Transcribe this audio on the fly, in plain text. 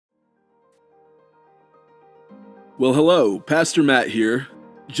Well, hello, Pastor Matt here.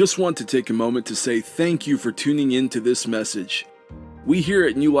 Just want to take a moment to say thank you for tuning in to this message. We here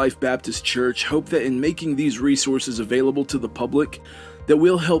at New Life Baptist Church hope that in making these resources available to the public, that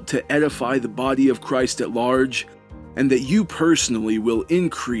we'll help to edify the body of Christ at large, and that you personally will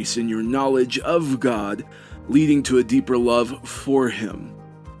increase in your knowledge of God, leading to a deeper love for Him.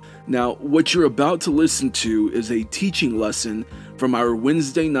 Now, what you're about to listen to is a teaching lesson from our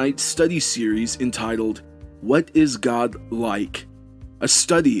Wednesday night study series entitled, What is God Like? A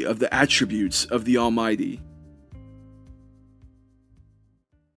study of the attributes of the Almighty.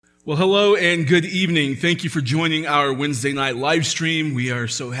 Well, hello and good evening. Thank you for joining our Wednesday night live stream. We are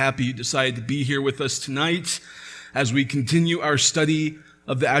so happy you decided to be here with us tonight as we continue our study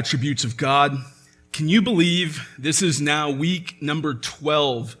of the attributes of God. Can you believe this is now week number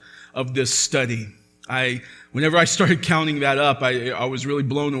 12 of this study? Whenever I started counting that up, I was really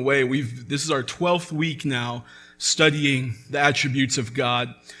blown away. This is our 12th week now studying the attributes of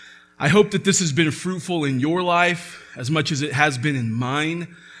God. I hope that this has been fruitful in your life as much as it has been in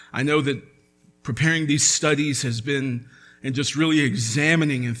mine. I know that preparing these studies has been, and just really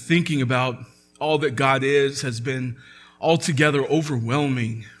examining and thinking about all that God is, has been altogether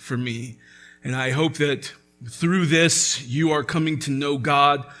overwhelming for me. And I hope that through this, you are coming to know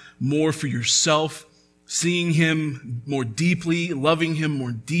God more for yourself, seeing Him more deeply, loving Him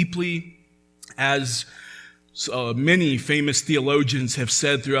more deeply. As many famous theologians have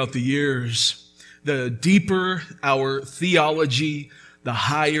said throughout the years, the deeper our theology, the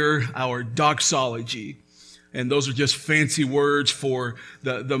higher our doxology. And those are just fancy words for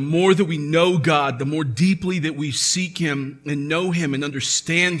the more that we know God, the more deeply that we seek Him and know Him and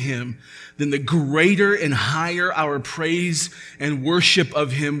understand Him, then the greater and higher our praise and worship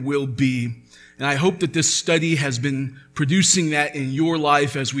of Him will be. And I hope that this study has been producing that in your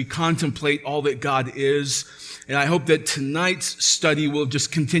life as we contemplate all that God is. And I hope that tonight's study will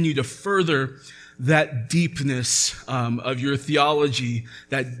just continue to further that deepness of your theology,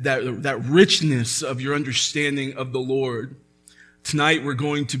 that richness of your understanding of the Lord. Tonight we're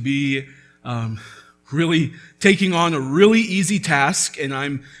going to be really taking on a really easy task, and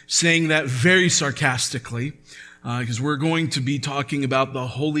I'm saying that very sarcastically, because we're going to be talking about the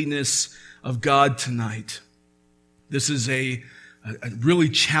holiness of God tonight. This is a really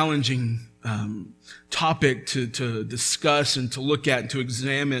challenging topic to discuss and to look at and to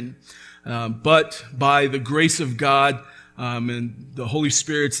examine. But by the grace of God and the Holy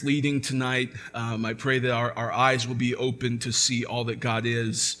Spirit's leading tonight, I pray that our eyes will be open to see all that God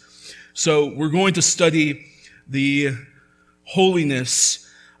is. So we're going to study the holiness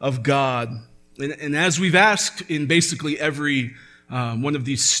of God. And as we've asked in basically every one of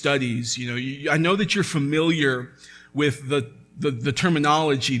these studies, I know that you're familiar with the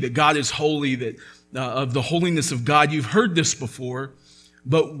terminology that God is holy, that of the holiness of God. You've heard this before.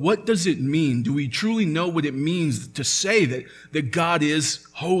 But what does it mean? Do we truly know what it means to say that God is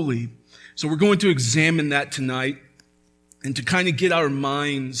holy? So we're going to examine that tonight and to kind of get our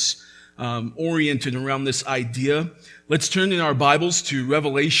minds oriented around this idea. Let's turn in our Bibles to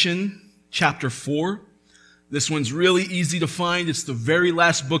Revelation chapter 4. This one's really easy to find. It's the very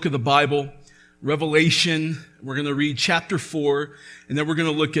last book of the Bible, Revelation. We're going to read chapter 4, and then we're going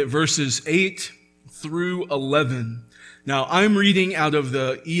to look at verses 8 through 11. Now, I'm reading out of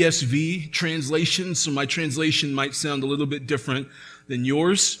the ESV translation, so my translation might sound a little bit different than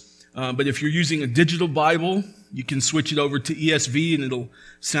yours. But if you're using a digital Bible, you can switch it over to ESV and it'll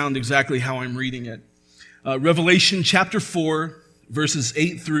sound exactly how I'm reading it. Revelation chapter 4, verses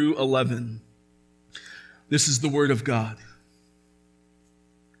 8 through 11. This is the word of God.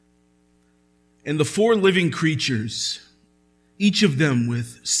 And the 4 living creatures, each of them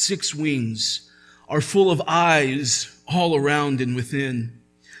with 6 wings, are full of eyes all around and within.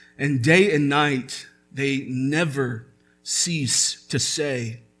 And day and night they never cease to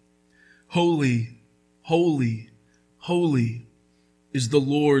say, Holy, holy, holy is the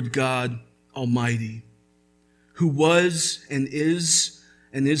Lord God Almighty, who was and is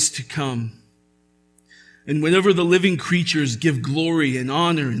to come. And whenever the living creatures give glory and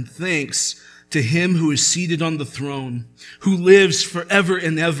honor and thanks to Him who is seated on the throne, who lives forever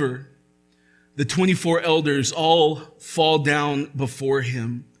and ever, the 24 elders all fall down before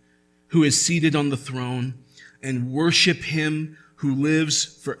Him who is seated on the throne and worship Him who lives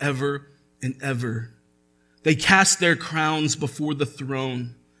forever and ever. They cast their crowns before the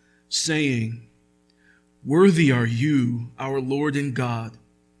throne, saying, Worthy are you, our Lord and God,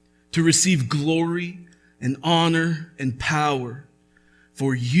 to receive glory and honor and power,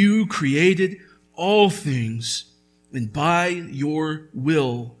 for you created all things, and by your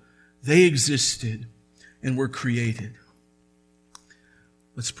will they existed and were created.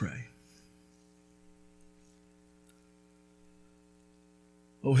 Let's pray.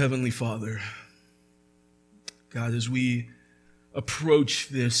 Oh, Heavenly Father, God, as we approach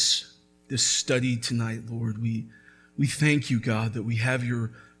this study tonight, Lord, we thank you, God, that we have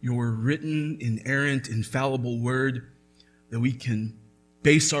your written, inerrant, infallible word that we can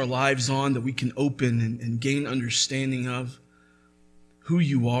base our lives on, that we can open and gain understanding of who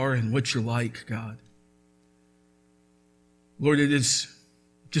you are and what you're like, God. Lord, it is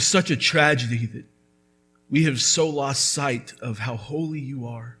just such a tragedy that we have so lost sight of how holy you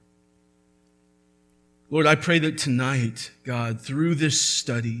are. Lord, I pray that tonight, God, through this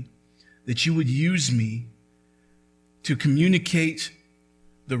study, that you would use me to communicate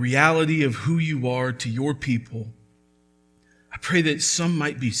the reality of who you are to your people. I pray that some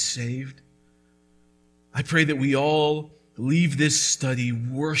might be saved. I pray that we all leave this study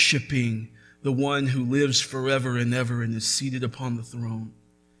worshiping the one who lives forever and ever and is seated upon the throne.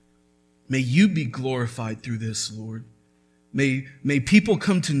 May you be glorified through this, Lord. May people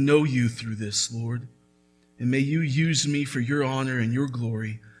come to know you through this, Lord. And may you use me for your honor and your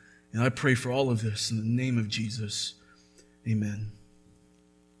glory. And I pray for all of this in the name of Jesus. Amen.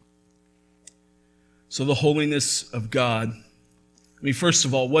 So the holiness of God. I mean, first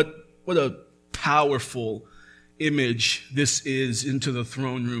of all, what a powerful image this is into the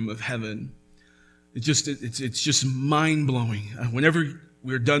throne room of heaven. It's just mind-blowing. Whenever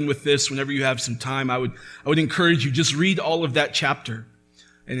we're done with this, whenever you have some time, I would encourage you, just read all of that chapter.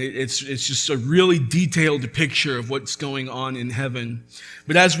 And it's just a really detailed picture of what's going on in heaven.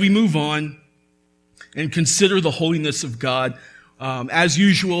 But as we move on and consider the holiness of God, as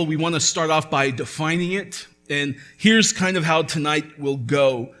usual, we want to start off by defining it. And here's kind of how tonight will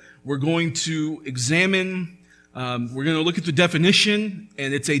go. We're going to examine, we're going to look at the definition,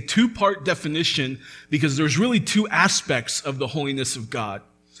 and it's a two-part definition because there's really two aspects of the holiness of God.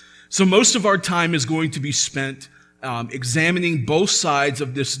 So most of our time is going to be spent examining both sides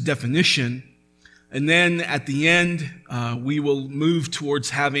of this definition. And then at the end, we will move towards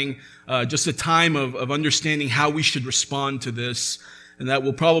having just a time of understanding how we should respond to this. And that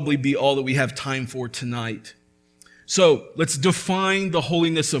will probably be all that we have time for tonight. So let's define the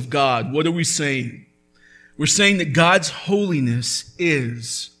holiness of God. What are we saying? We're saying that God's holiness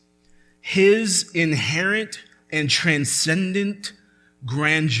is his inherent and transcendent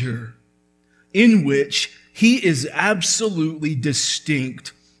grandeur, in which he is absolutely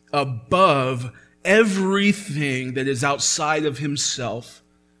distinct above everything that is outside of himself,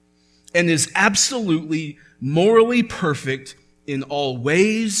 and is absolutely morally perfect in all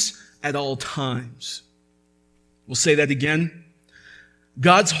ways at all times. We'll say that again.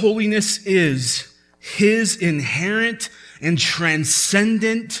 God's holiness is his inherent and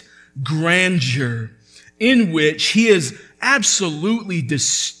transcendent grandeur, in which he is absolutely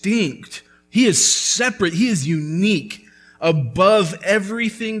distinct. He is separate. He is unique above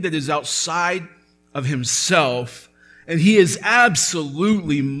everything that is outside of himself. And he is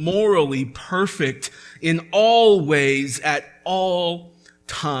absolutely morally perfect in all ways at all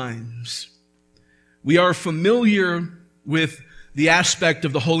times. We are familiar with the aspect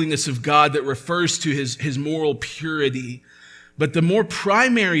of the holiness of God that refers to his moral purity. But the more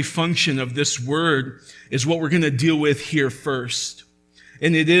primary function of this word is what we're going to deal with here first.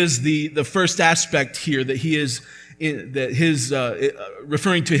 And it is the first aspect here that he is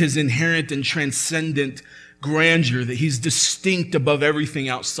referring to his inherent and transcendent grandeur, that he's distinct above everything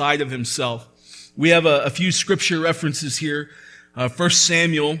outside of himself. We have a few scripture references here. 1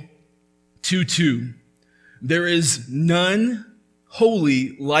 Samuel 2:2. There is none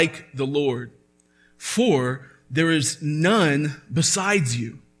holy like the Lord, for there is none besides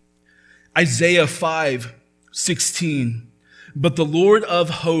you. Isaiah 5:16. But the Lord of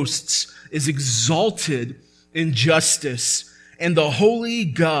hosts is exalted in justice, and the holy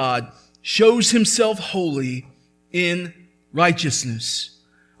God shows himself holy in righteousness.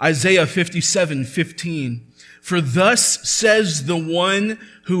 Isaiah 57:15. For thus says the one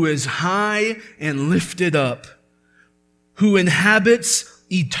who is high and lifted up, who inhabits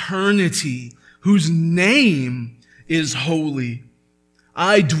eternity, whose name is holy.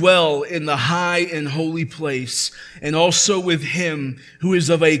 I dwell in the high and holy place, and also with him who is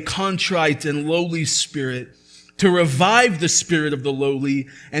of a contrite and lowly spirit, to revive the spirit of the lowly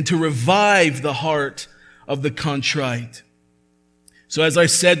and to revive the heart of the contrite. So as I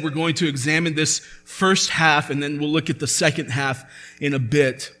said, we're going to examine this first half, and then we'll look at the second half in a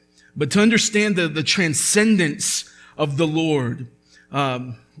bit. But to understand the transcendence of the Lord,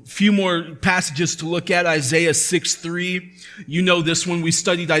 Few more passages to look at. Isaiah 6:3. You know this one. We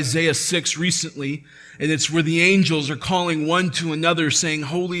studied Isaiah 6 recently, and it's where the angels are calling one to another, saying,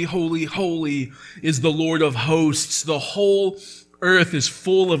 "Holy, holy, holy is the Lord of hosts. The whole earth is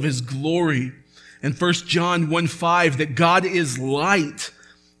full of his glory." And 1 John 1:5, that God is light,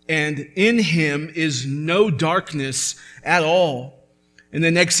 and in him is no darkness at all. And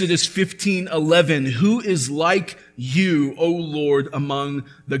then Exodus 15:11, who is like you, O Lord, among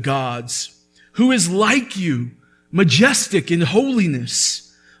the gods? Who is like you, majestic in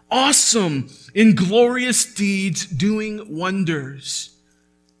holiness, awesome in glorious deeds, doing wonders?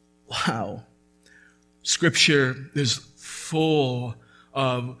 Wow. Scripture is full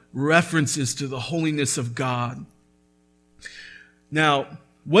of references to the holiness of God. Now,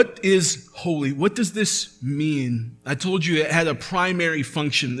 what is holy? What does this mean? I told you it had a primary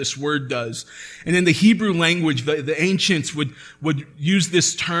function, this word does. And in the Hebrew language, the ancients would use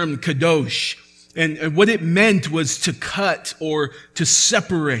this term, kadosh. And what it meant was to cut or to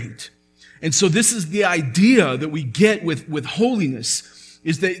separate. And so this is the idea that we get with holiness,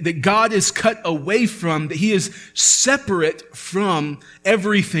 is that God is cut away from, that he is separate from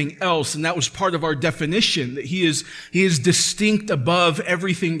everything else. And that was part of our definition, that he is distinct above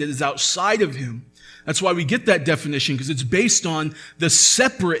everything that is outside of him. That's why we get that definition, because it's based on the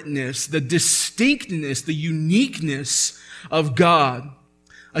separateness, the distinctness, the uniqueness of God.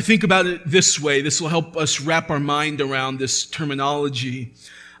 I think about it this way. This will help us wrap our mind around this terminology.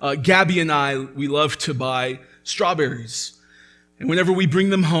 Gabby and I, we love to buy strawberries. And whenever we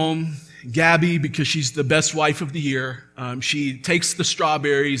bring them home, Gabby, because she's the best wife of the year, she takes the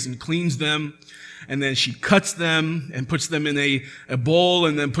strawberries and cleans them, and then she cuts them and puts them in a bowl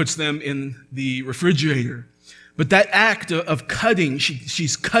and then puts them in the refrigerator. But that act of cutting,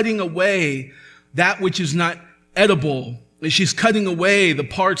 she's cutting away that which is not edible. She's cutting away the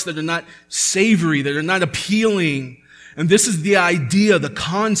parts that are not savory, that are not appealing. And this is the idea, the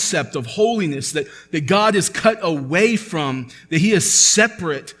concept of holiness, that God is cut away from, that he is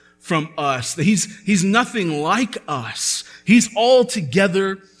separate from us, that he's nothing like us. He's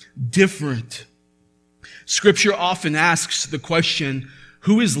altogether different. Scripture often asks the question,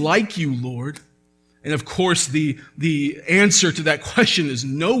 who is like you, Lord? And of course, the answer to that question is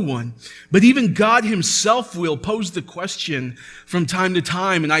no one. But even God himself will pose the question from time to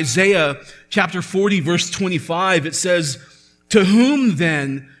time. In Isaiah chapter 40, verse 25, it says, to whom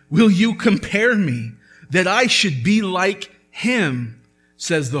then will you compare me, that I should be like him,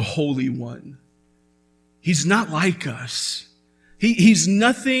 says the Holy One. He's not like us. He's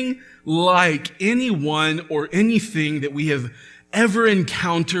nothing like anyone or anything that we have ever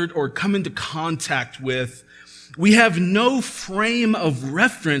encountered or come into contact with. We have no frame of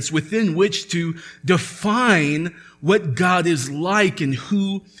reference within which to define what God is like and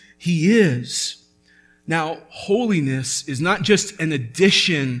who he is. Now, holiness is not just an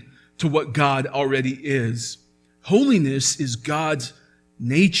addition to what God already is. Holiness is God's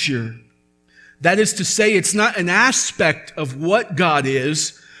nature. That is to say, it's not an aspect of what God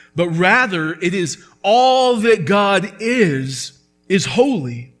is, but rather it is all that God is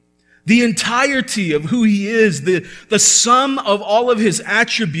holy. The entirety of who he is, the sum of all of his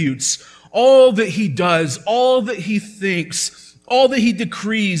attributes, all that he does, all that he thinks, all that he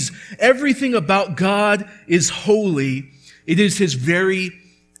decrees, everything about God is holy. It is his very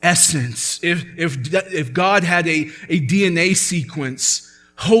essence. If God had a DNA sequence,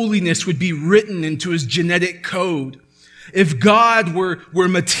 holiness would be written into his genetic code. If God were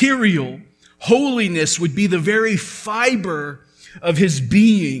material, holiness would be the very fiber of his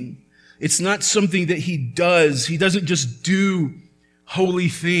being. It's not something that he does. He doesn't just do holy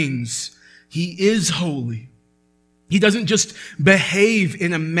things. He is holy. He doesn't just behave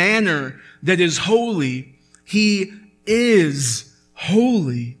in a manner that is holy. He is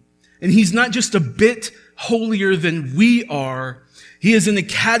holy. And he's not just a bit holier than we are. He is in a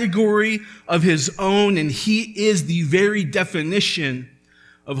category of his own, and he is the very definition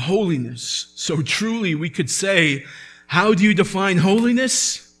of holiness. So truly we could say, how do you define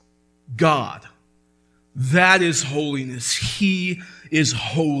holiness? God. That is holiness. He is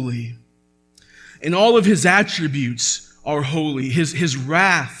holy. And all of his attributes are holy. His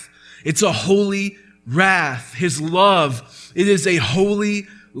wrath, it's a holy wrath. His love, it is a holy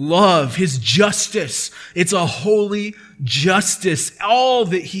love. His justice, it's a holy justice. All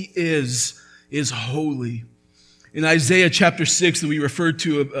that he is holy. In Isaiah chapter 6 that we referred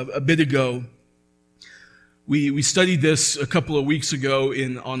to a bit ago, we studied this a couple of weeks ago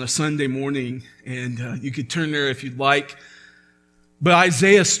on a Sunday morning, and you could turn there if you'd like. But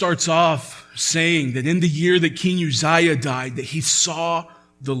Isaiah starts off saying that in the year that King Uzziah died, that he saw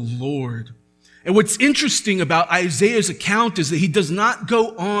the Lord. And what's interesting about Isaiah's account is that he does not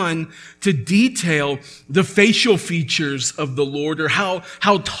go on to detail the facial features of the Lord or how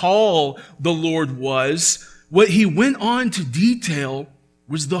tall the Lord was. What he went on to detail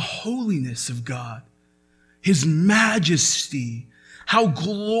was the holiness of God, his majesty, how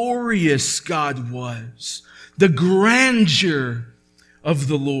glorious God was, the grandeur of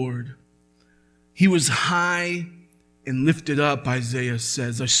the Lord. He was high and lifted up, Isaiah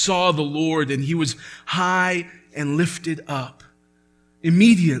says. I saw the Lord and he was high and lifted up.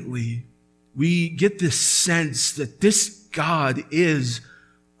 Immediately, we get this sense that this God is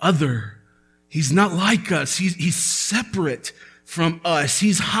other. He's not like us. He's separate from us.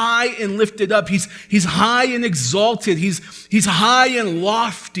 He's high and lifted up. He's high and exalted. He's high and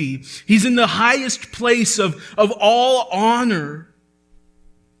lofty. He's in the highest place of all honor.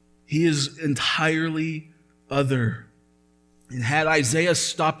 He is entirely other. And had Isaiah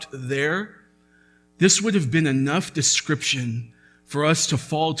stopped there, this would have been enough description for us to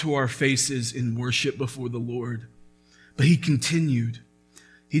fall to our faces in worship before the Lord. But he continued.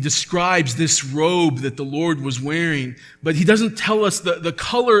 He describes this robe that the Lord was wearing, but he doesn't tell us the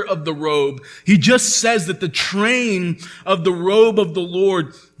color of the robe. He just says that the train of the robe of the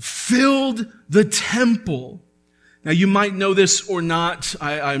Lord filled the temple. Now, you might know this or not.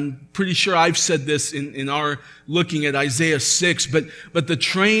 I'm pretty sure I've said this in our looking at Isaiah 6, but the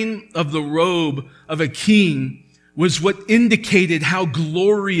train of the robe of a king was what indicated how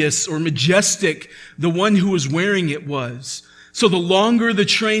glorious or majestic the one who was wearing it was. So the longer the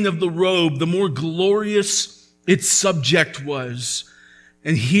train of the robe, the more glorious its subject was.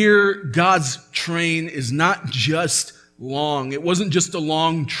 And here, God's train is not just long. It wasn't just a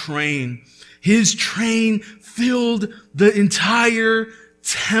long train. His train filled the entire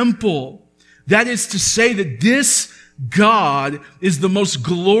temple. That is to say that this God is the most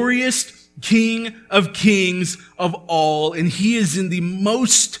glorious King of kings of all, and he is in the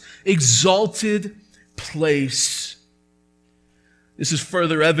most exalted place. This is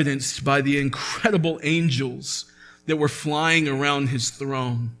further evidenced by the incredible angels that were flying around his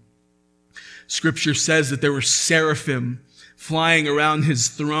throne. Scripture says that there were seraphim flying around his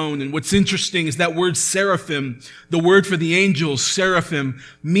throne. And what's interesting is that word seraphim, the word for the angels, seraphim,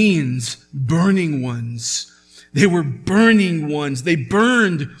 means burning ones. They were burning ones. They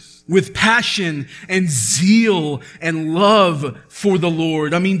burned with passion and zeal and love for the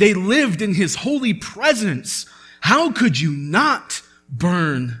Lord. I mean, they lived in his holy presence. How could you not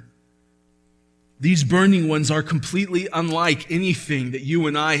burn? These burning ones are completely unlike anything that you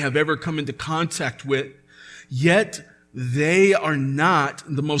and I have ever come into contact with, yet they are not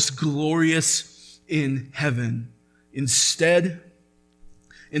the most glorious in heaven. Instead,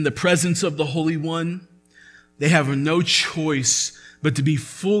 in the presence of the Holy One, they have no choice but to be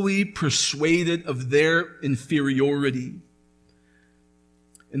fully persuaded of their inferiority.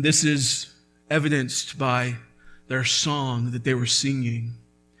 And this is evidenced by their song that they were singing.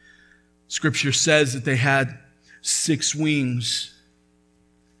 Scripture says that they had 6 wings.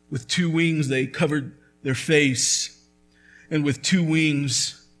 With 2 wings, they covered their face. And with 2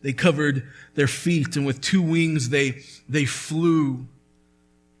 wings, they covered their feet. And with 2 wings, they flew.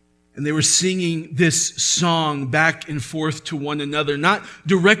 And they were singing this song back and forth to one another, not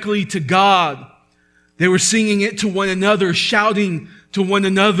directly to God. They were singing it to one another, shouting to one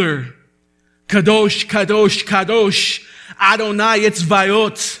another, Kadosh, Kadosh, Kadosh, Adonai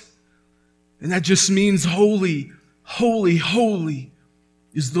Etzvayot. And that just means holy, holy, holy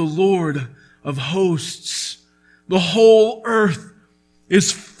is the Lord of hosts. The whole earth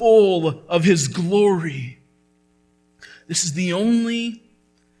is full of his glory. This is the only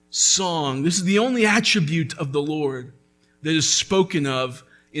song, this is the only attribute of the Lord that is spoken of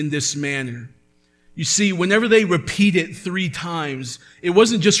in this manner. You see, whenever they repeat it 3 times, it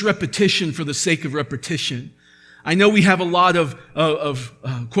wasn't just repetition for the sake of repetition. I know we have a lot of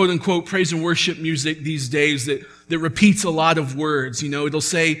quote-unquote praise and worship music these days that repeats a lot of words. You know, it'll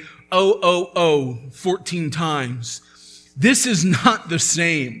say, oh, oh, oh, 14 times. This is not the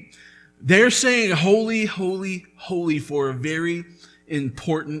same. They're saying holy, holy, holy for a very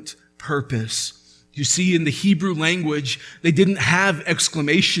important purpose. You see, in the Hebrew language, they didn't have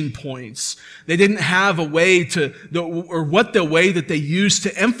exclamation points. They didn't have a way the way that they used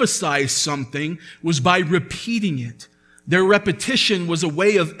to emphasize something was by repeating it. Their repetition was a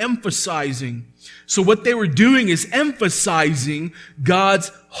way of emphasizing. So what they were doing is emphasizing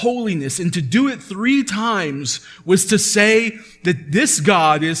God's holiness. And to do it 3 times was to say that this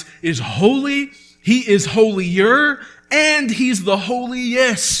God is holy, he is holier, and he's the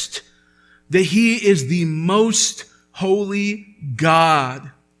holiest, that he is the most holy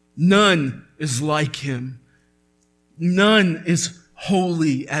God. None is like him. None is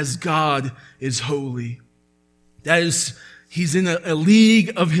holy as God is holy. That is, he's in a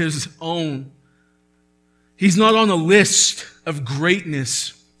league of his own. He's not on a list of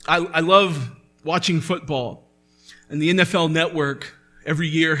greatness. I love watching football. And the NFL Network every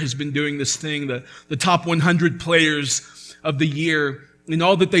year has been doing this thing, the top 100 players of the year. And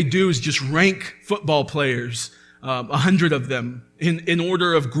all that they do is just rank football players, 100 of them, in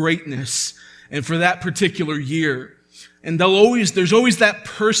order of greatness. And for that particular year. And there's always that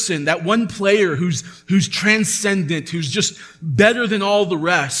person, that one player who's transcendent, who's just better than all the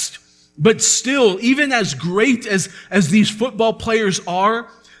rest. But still, even as great as these football players are,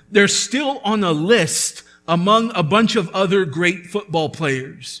 they're still on a list among a bunch of other great football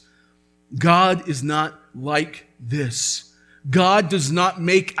players. God is not like this. God does not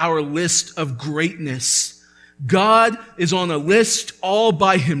make our list of greatness. God is on a list all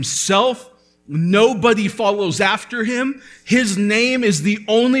by himself. Nobody follows after him. His name is the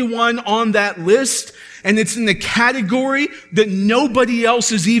only one on that list, and it's in the category that nobody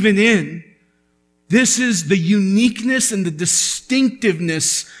else is even in. This is the uniqueness and the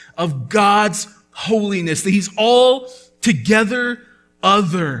distinctiveness of God's holiness, that he's altogether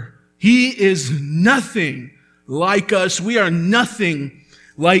other. He is nothing like us. We are nothing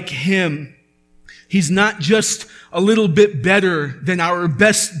like him. He's not just a little bit better than our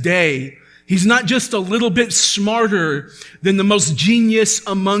best day. He's not just a little bit smarter than the most genius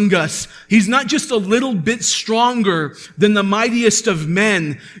among us. He's not just a little bit stronger than the mightiest of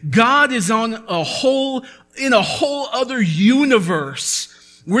men. God is in a whole other universe.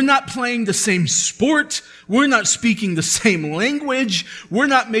 We're not playing the same sport. We're not speaking the same language. We're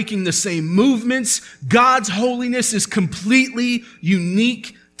not making the same movements. God's holiness is completely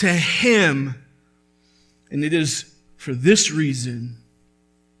unique to him. And it is for this reason,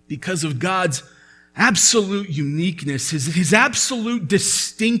 because of God's absolute uniqueness, his absolute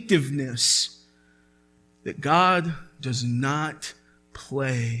distinctiveness, that God does not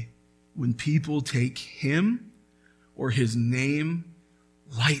play when people take him or his name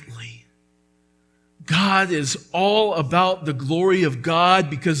lightly. God is all about the glory of God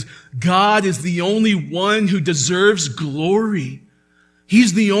because God is the only one who deserves glory.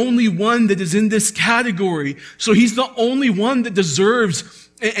 He's the only one that is in this category. So he's the only one that deserves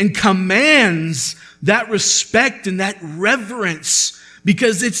and commands that respect and that reverence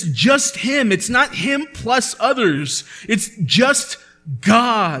because it's just him. It's not him plus others. It's just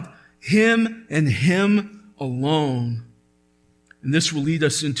God, him and him alone. And this will lead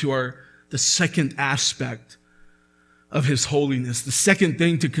us into the second aspect of his holiness. The second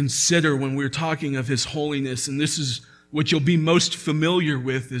thing to consider when we're talking of his holiness, and this is what you'll be most familiar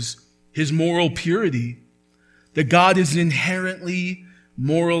with, is his moral purity. That God is inherently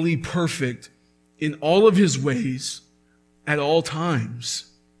morally perfect in all of his ways at all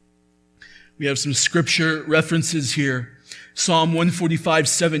times. We have some scripture references here. Psalm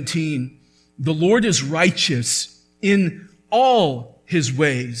 145:17. The Lord is righteous in all his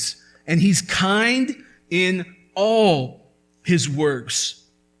ways, and he's kind in all his works.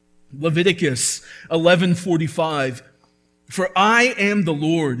 Leviticus 11:45. For I am the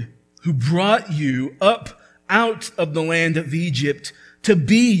Lord who brought you up out of the land of Egypt to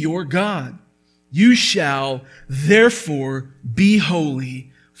be your God. You shall therefore be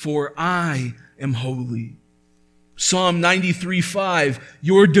holy, for I am holy. Psalm 93:5.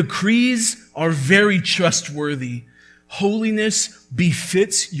 Your decrees are very trustworthy. Holiness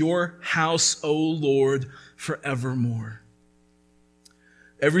befits your house, O Lord, forevermore.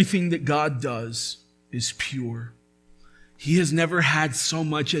 Everything that God does is pure. He has never had so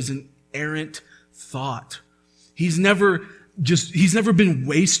much as an errant thought. He's never been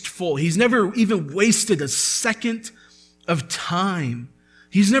wasteful. He's never even wasted a second of time.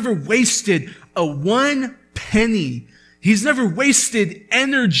 He's never wasted a one penny. He's never wasted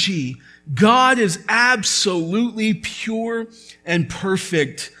energy. God is absolutely pure and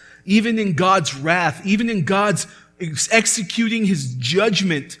perfect. Even in God's wrath, even in God's executing his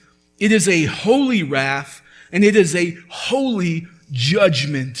judgment, it is a holy wrath and it is a holy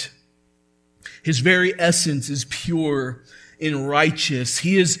judgment. His very essence is pure and righteous.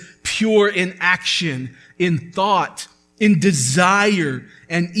 He is pure in action, in thought, in desire,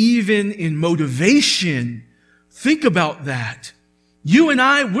 and even in motivation. Think about that. You and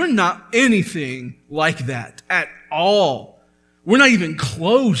I, we're not anything like that at all. We're not even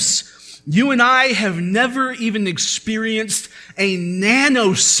close. You and I have never even experienced a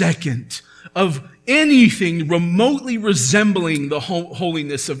nanosecond of anything remotely resembling the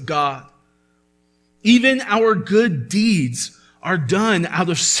holiness of God. Even our good deeds are done out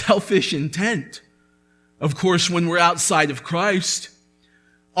of selfish intent. Of course, when we're outside of Christ,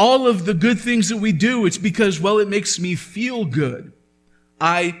 all of the good things that we do, it's because, well, it makes me feel good.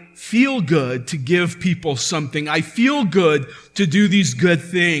 I feel good to give people something. I feel good to do these good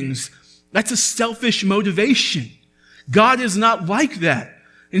things. That's a selfish motivation. God is not like that.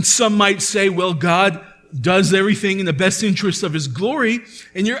 And some might say, well, God does everything in the best interest of his glory,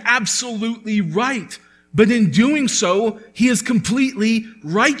 and you're absolutely right. But in doing so, he is completely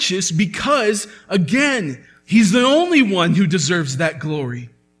righteous because, again, he's the only one who deserves that glory.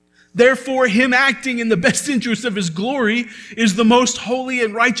 Therefore, him acting in the best interest of his glory is the most holy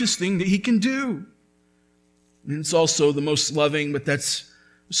and righteous thing that he can do. And it's also the most loving, but that's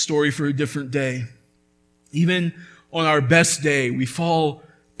a story for a different day. Even on our best day, we fall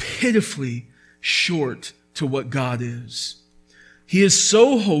pitifully short to what God is. He is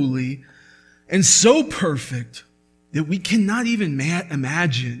so holy and so perfect that we cannot even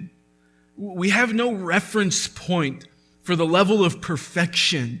imagine. We have no reference point for the level of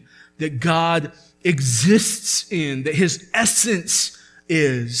perfection that God exists in, that his essence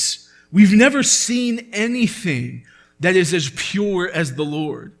is. We've never seen anything that is as pure as the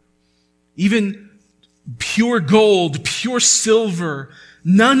Lord. Even pure gold, pure silver,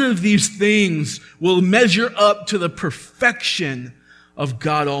 none of these things will measure up to the perfection of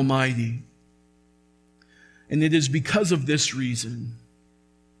God Almighty. And it is because of this reason,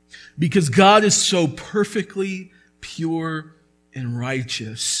 because God is so perfectly pure and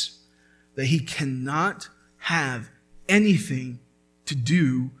righteous, that he cannot have anything to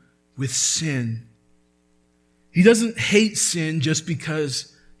do with sin. He doesn't hate sin just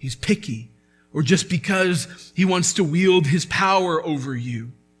because he's picky or just because he wants to wield his power over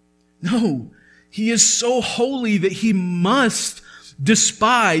you. No, he is so holy that he must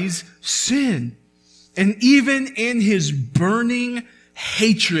despise sin. And even in his burning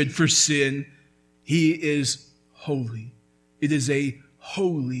hatred for sin, he is holy. It is a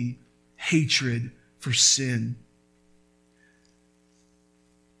holy hatred for sin.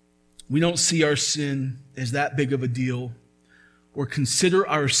 We don't see our sin as that big of a deal or consider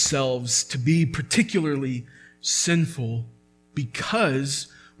ourselves to be particularly sinful because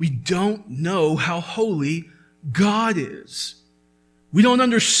we don't know how holy God is. We don't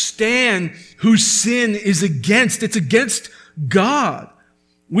understand who sin is against. It's against God.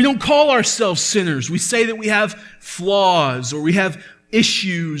 We don't call ourselves sinners. We say that we have flaws or we have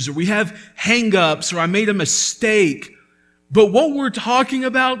issues or we have hang-ups or I made a mistake. But what we're talking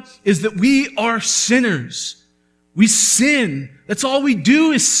about is that we are sinners. We sin. That's all we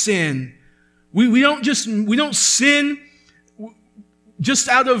do is sin. We don't sin just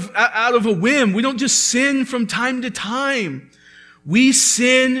out of a whim. We don't just sin from time to time. We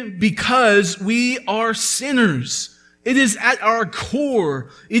sin because we are sinners. It is at our core.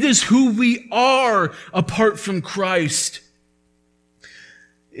 It is who we are apart from Christ.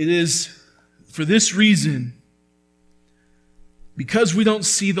 It is for this reason, because we don't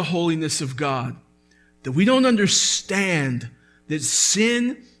see the holiness of God, that we don't understand that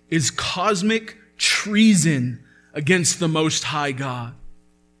sin is cosmic treason against the Most High God.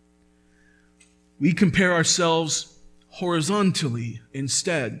 We compare ourselves horizontally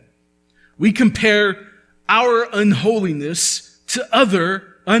instead. We compare our unholiness to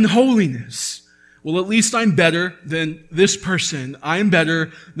other unholiness. Well, at least I'm better than this person. I'm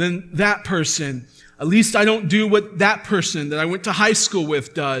better than that person. At least I don't do what that person that I went to high school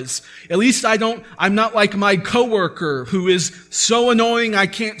with does. At least I'm not like my coworker who is so annoying I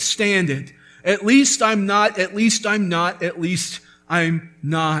can't stand it. At least I'm not.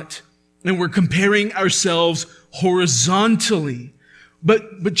 And we're comparing ourselves horizontally.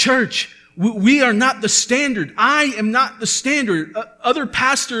 But church, we are not the standard. I am not the standard. Other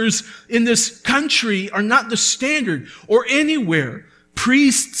pastors in this country are not the standard or anywhere.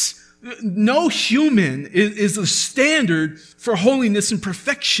 Priests, no human is the standard for holiness and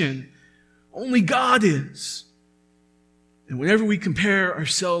perfection. Only God is. And whenever we compare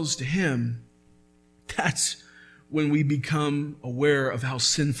ourselves to him, that's when we become aware of how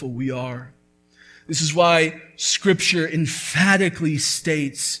sinful we are. This is why Scripture emphatically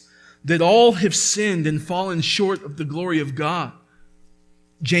states that all have sinned and fallen short of the glory of God.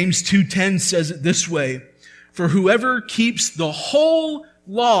 James 2:10 says it this way, "For whoever keeps the whole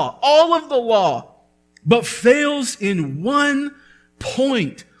law, all of the law, but fails in one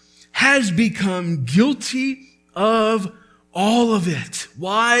point, has become guilty of all of it."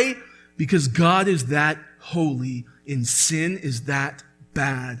 Why? Because God is that holy and sin is that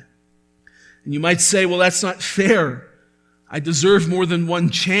bad. And you might say, well, that's not fair. I deserve more than one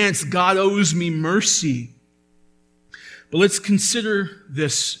chance. God owes me mercy. But let's consider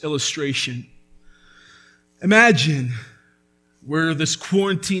this illustration. Imagine where this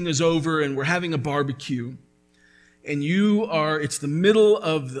quarantine is over and we're having a barbecue. And it's the middle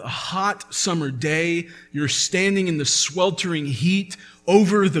of the hot summer day. You're standing in the sweltering heat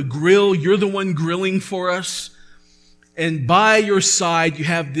over the grill. You're the one grilling for us. And by your side, you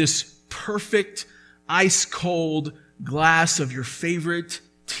have this perfect, ice-cold glass of your favorite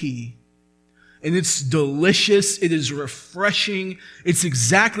tea. And it's delicious. It is refreshing. It's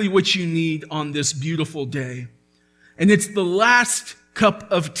exactly what you need on this beautiful day. And it's the last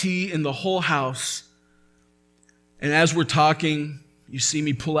cup of tea in the whole house. And as we're talking, you see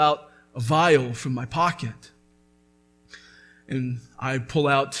me pull out a vial from my pocket. And I pull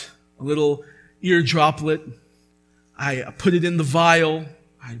out a little ear droplet. I put it in the vial.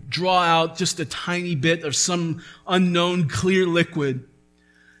 I draw out just a tiny bit of some unknown clear liquid.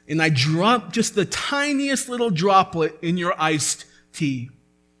 And I drop just the tiniest little droplet in your iced tea.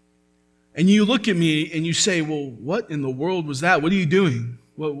 And you look at me and you say, well, what in the world was that? What are you doing?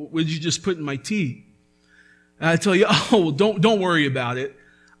 What did you just put in my tea? And I tell you, oh, don't worry about it.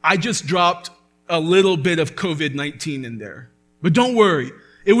 I just dropped a little bit of COVID-19 in there. But don't worry.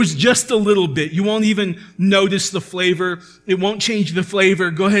 It was just a little bit. You won't even notice the flavor. It won't change the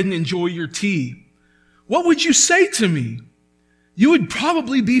flavor. Go ahead and enjoy your tea. What would you say to me? You would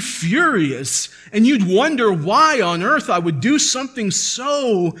probably be furious, and you'd wonder why on earth I would do something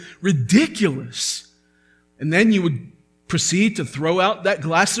so ridiculous. And then you would proceed to throw out that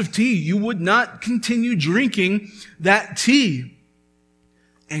glass of tea. You would not continue drinking that tea.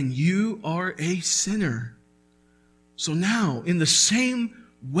 And you are a sinner. So now, in the same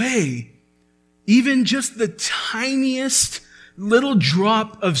way, even just the tiniest little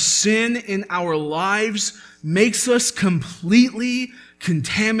drop of sin in our lives makes us completely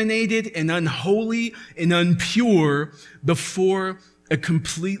contaminated and unholy and impure before a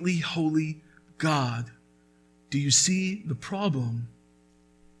completely holy God. Do you see the problem?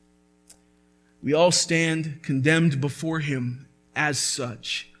 We all stand condemned before him as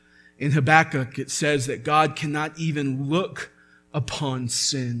such. In Habakkuk, it says that God cannot even look upon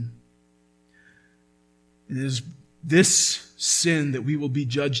sin. It is this sin that we will be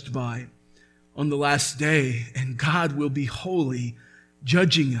judged by on the last day, and God will be holy,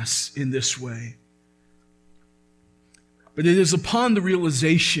 judging us in this way. But it is upon the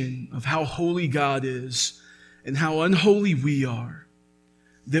realization of how holy God is and how unholy we are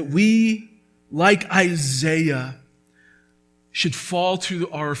that we, like Isaiah, should fall to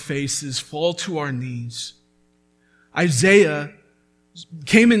our faces, fall to our knees. Isaiah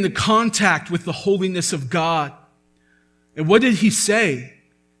came into contact with the holiness of God. And what did he say?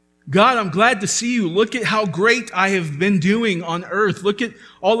 God, I'm glad to see you. Look at how great I have been doing on earth. Look at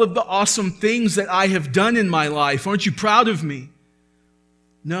all of the awesome things that I have done in my life. Aren't you proud of me?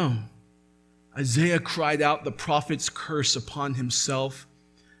 No. Isaiah cried out the prophet's curse upon himself.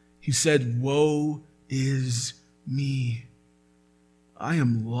 He said, "Woe is me. I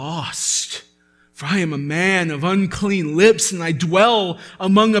am lost, for I am a man of unclean lips, and I dwell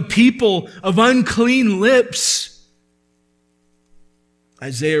among a people of unclean lips."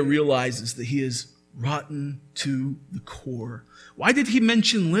 Isaiah realizes that he is rotten to the core. Why did he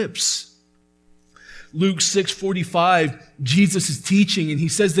mention lips? Luke 6:45, Jesus is teaching, and he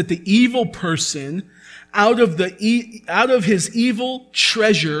says that the evil person out of his evil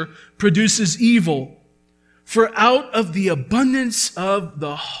treasure produces evil. For out of the abundance of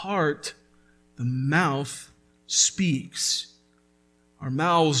the heart, the mouth speaks. Our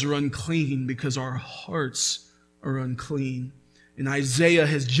mouths are unclean because our hearts are unclean. And Isaiah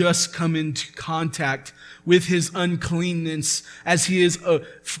has just come into contact with his uncleanness as he is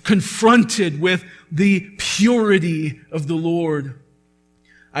confronted with the purity of the Lord.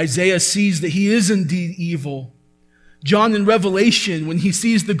 Isaiah sees that he is indeed evil. John in Revelation, when he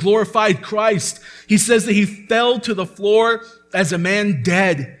sees the glorified Christ, he says that he fell to the floor as a man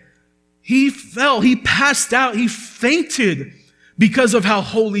dead. He fell, he passed out, he fainted because of how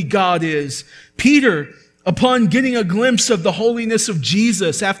holy God is. Peter, upon getting a glimpse of the holiness of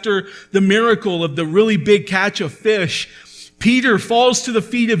Jesus after the miracle of the really big catch of fish, Peter falls to the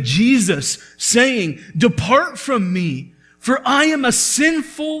feet of Jesus saying, "Depart from me, for I am a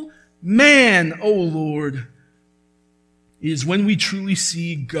sinful man, O Lord." It is when we truly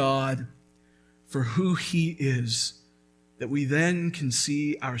see God for who he is that we then can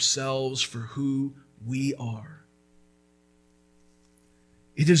see ourselves for who we are.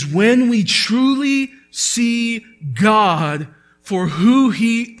 It is when we truly see God for who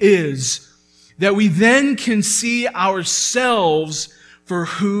he is that we then can see ourselves for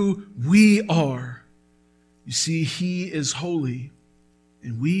who we are. You see, he is holy,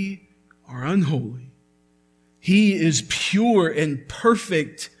 and we are unholy. He is pure and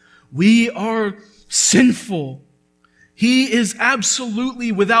perfect. We are sinful. He is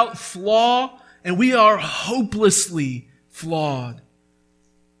absolutely without flaw, and we are hopelessly flawed.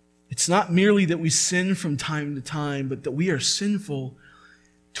 It's not merely that we sin from time to time, but that we are sinful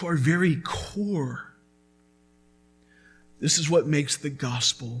to our very core. This is what makes the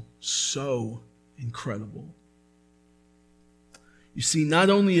gospel so incredible. You see, not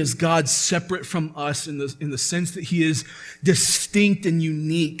only is God separate from us in the sense that he is distinct and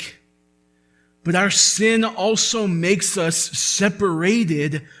unique, but our sin also makes us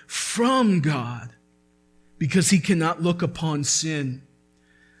separated from God because he cannot look upon sin.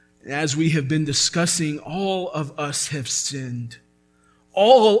 As we have been discussing, all of us have sinned.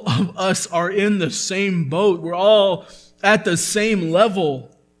 All of us are in the same boat. We're all at the same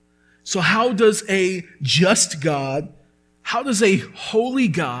level. So how does a just God, how does a holy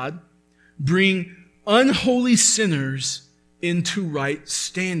God bring unholy sinners into right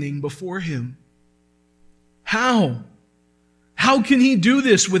standing before him? How? How can he do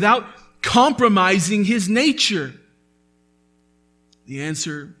this without compromising his nature? The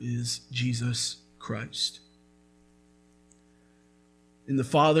answer is Jesus Christ. In the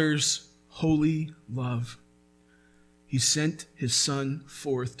Father's holy love, he sent his Son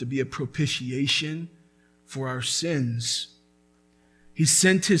forth to be a propitiation for our sins. He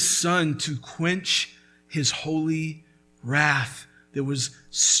sent his Son to quench his holy wrath that was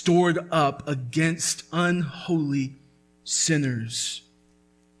stored up against unholy sinners.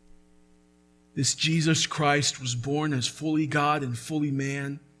 This Jesus Christ was born as fully God and fully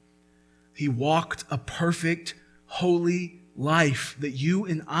man. He walked a perfect, holy life that you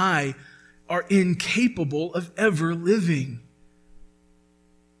and I are incapable of ever living.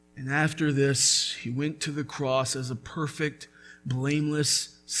 And after this, he went to the cross as a perfect,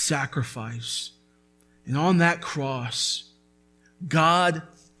 blameless sacrifice. And on that cross, God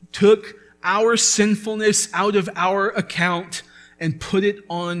took our sinfulness out of our account and put it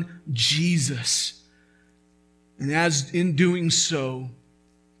on Jesus. And as in doing so,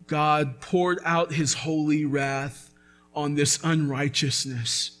 God poured out his holy wrath on this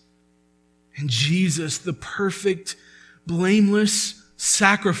unrighteousness. And Jesus, the perfect, blameless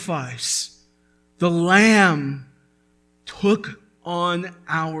sacrifice, the Lamb, took on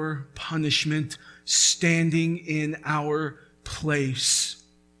our punishment, standing in our place.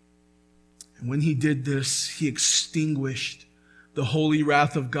 And when he did this, he extinguished the holy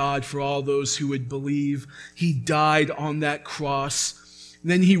wrath of God for all those who would believe. He died on that cross.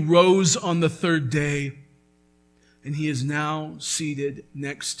 Then he rose on the third day, and he is now seated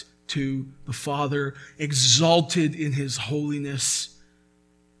next to the Father, exalted in his holiness.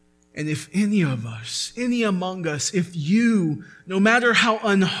 And if any of us, any among us, if you, no matter how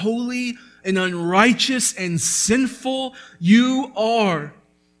unholy and unrighteous and sinful you are,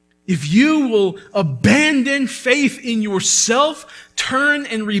 if you will abandon faith in yourself, turn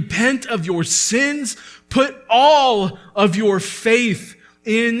and repent of your sins, put all of your faith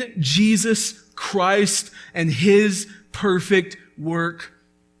in Jesus Christ and his perfect work,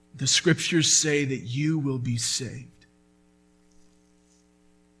 the scriptures say that you will be saved.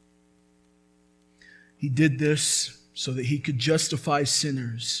 He did this so that he could justify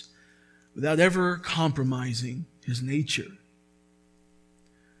sinners without ever compromising his nature.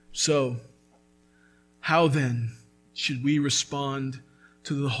 So, how then should we respond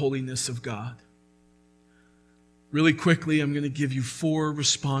to the holiness of God? Really quickly, I'm going to give you 4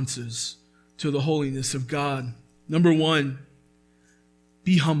 responses to the holiness of God. Number 1,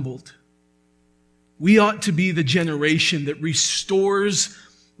 be humbled. We ought to be the generation that restores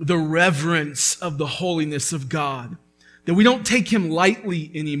the reverence of the holiness of God, that we don't take him lightly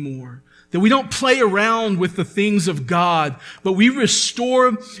anymore, that we don't play around with the things of God, but we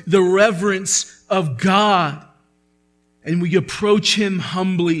restore the reverence of God, and we approach him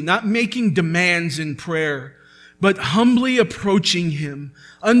humbly, not making demands in prayer, but humbly approaching him,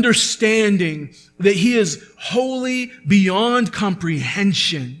 understanding that he is holy beyond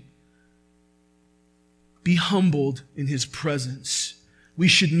comprehension. Be humbled in his presence. We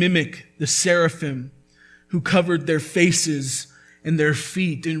should mimic the seraphim who covered their faces and their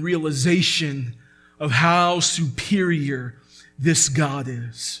feet in realization of how superior this God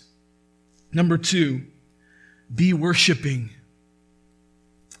is. Number 2, be worshiping.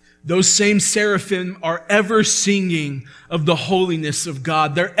 Those same seraphim are ever singing of the holiness of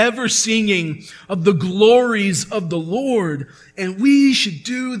God. They're ever singing of the glories of the Lord, and we should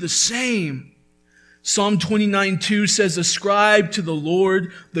do the same. Psalm 29:2 says, ascribe to the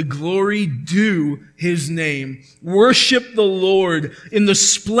Lord the glory due his name. Worship the Lord in the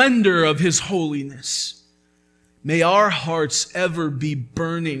splendor of his holiness. May our hearts ever be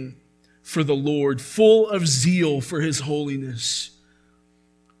burning for the Lord, full of zeal for his holiness.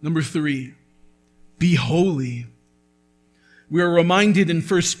 Number 3, be holy. We are reminded in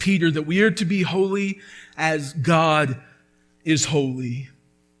 1 Peter that we are to be holy as God is holy.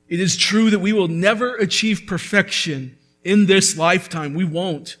 It is true that we will never achieve perfection in this lifetime. We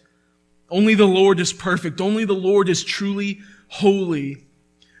won't. Only the Lord is perfect. Only the Lord is truly holy.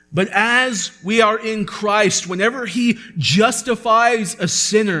 But as we are in Christ, whenever he justifies a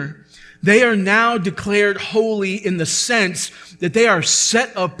sinner, they are now declared holy in the sense that they are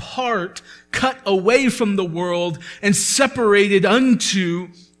set apart, cut away from the world, and separated unto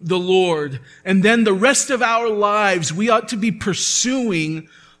the Lord. And then the rest of our lives, we ought to be pursuing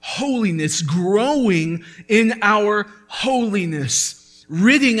holiness, growing in our holiness,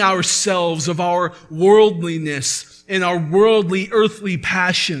 ridding ourselves of our worldliness and our worldly, earthly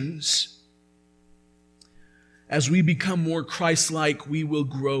passions. As we become more Christ-like, we will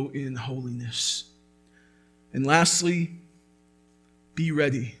grow in holiness. And lastly, be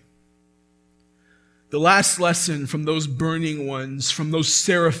ready. The last lesson from those burning ones, from those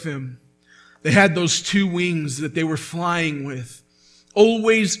seraphim, they had those 2 wings that they were flying with,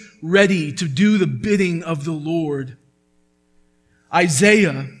 always ready to do the bidding of the Lord.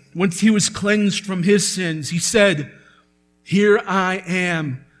 Isaiah, once he was cleansed from his sins, he said, here I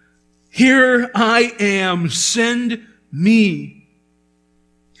am, send me.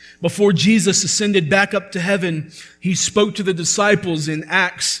 Before Jesus ascended back up to heaven, he spoke to the disciples in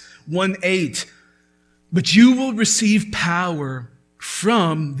Acts 1:8, but you will receive power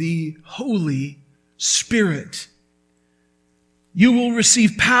from the Holy Spirit. You will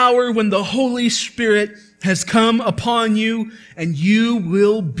receive power when the Holy Spirit has come upon you, and you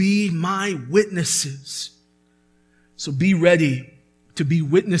will be my witnesses. So be ready to be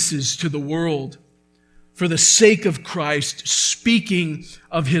witnesses to the world for the sake of Christ, speaking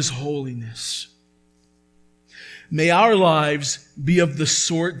of his holiness. May our lives be of the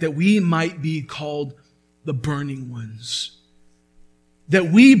sort that we might be called the burning ones.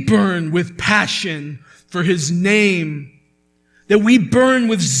 That we burn with passion for his name, that we burn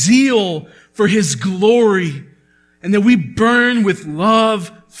with zeal for his glory, and that we burn with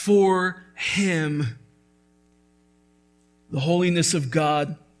love for him. The holiness of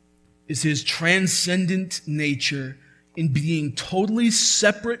God is his transcendent nature in being totally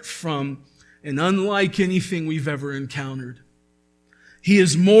separate from and unlike anything we've ever encountered. He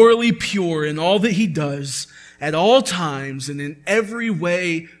is morally pure in all that he does, at all times and in every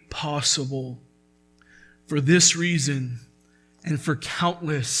way possible. For this reason, and for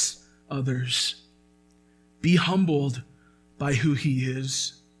countless others, be humbled by who he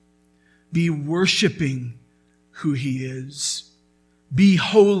is. Be worshiping who he is. Be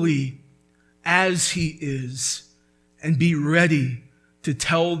holy as he is, and be ready to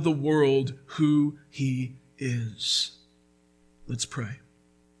tell the world who he is. Let's pray.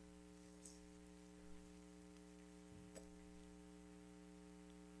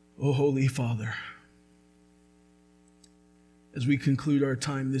 O Holy Father, as we conclude our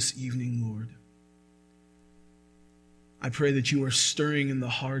time this evening, Lord, I pray that you are stirring in the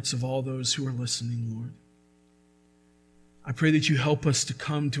hearts of all those who are listening, Lord. I pray that you help us to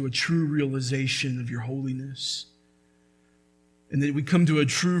come to a true realization of your holiness, and that we come to a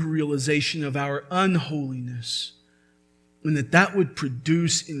true realization of our unholiness, and that would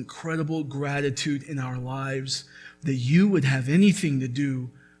produce incredible gratitude in our lives, that you would have anything to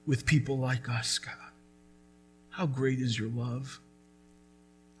do with people like us, God. How great is your love.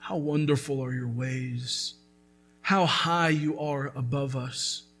 How wonderful are your ways. How high you are above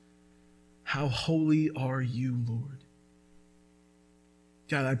us. How holy are you, Lord.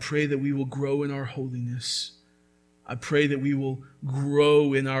 God, I pray that we will grow in our holiness. I pray that we will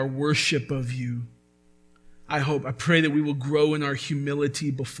grow in our worship of you. I pray that we will grow in our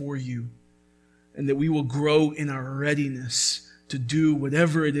humility before you, and that we will grow in our readiness to do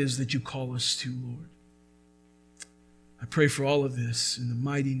whatever it is that you call us to, Lord. I pray for all of this in the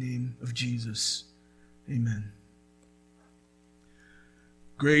mighty name of Jesus. Amen.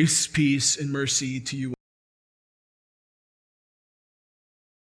 Grace, peace, and mercy to you.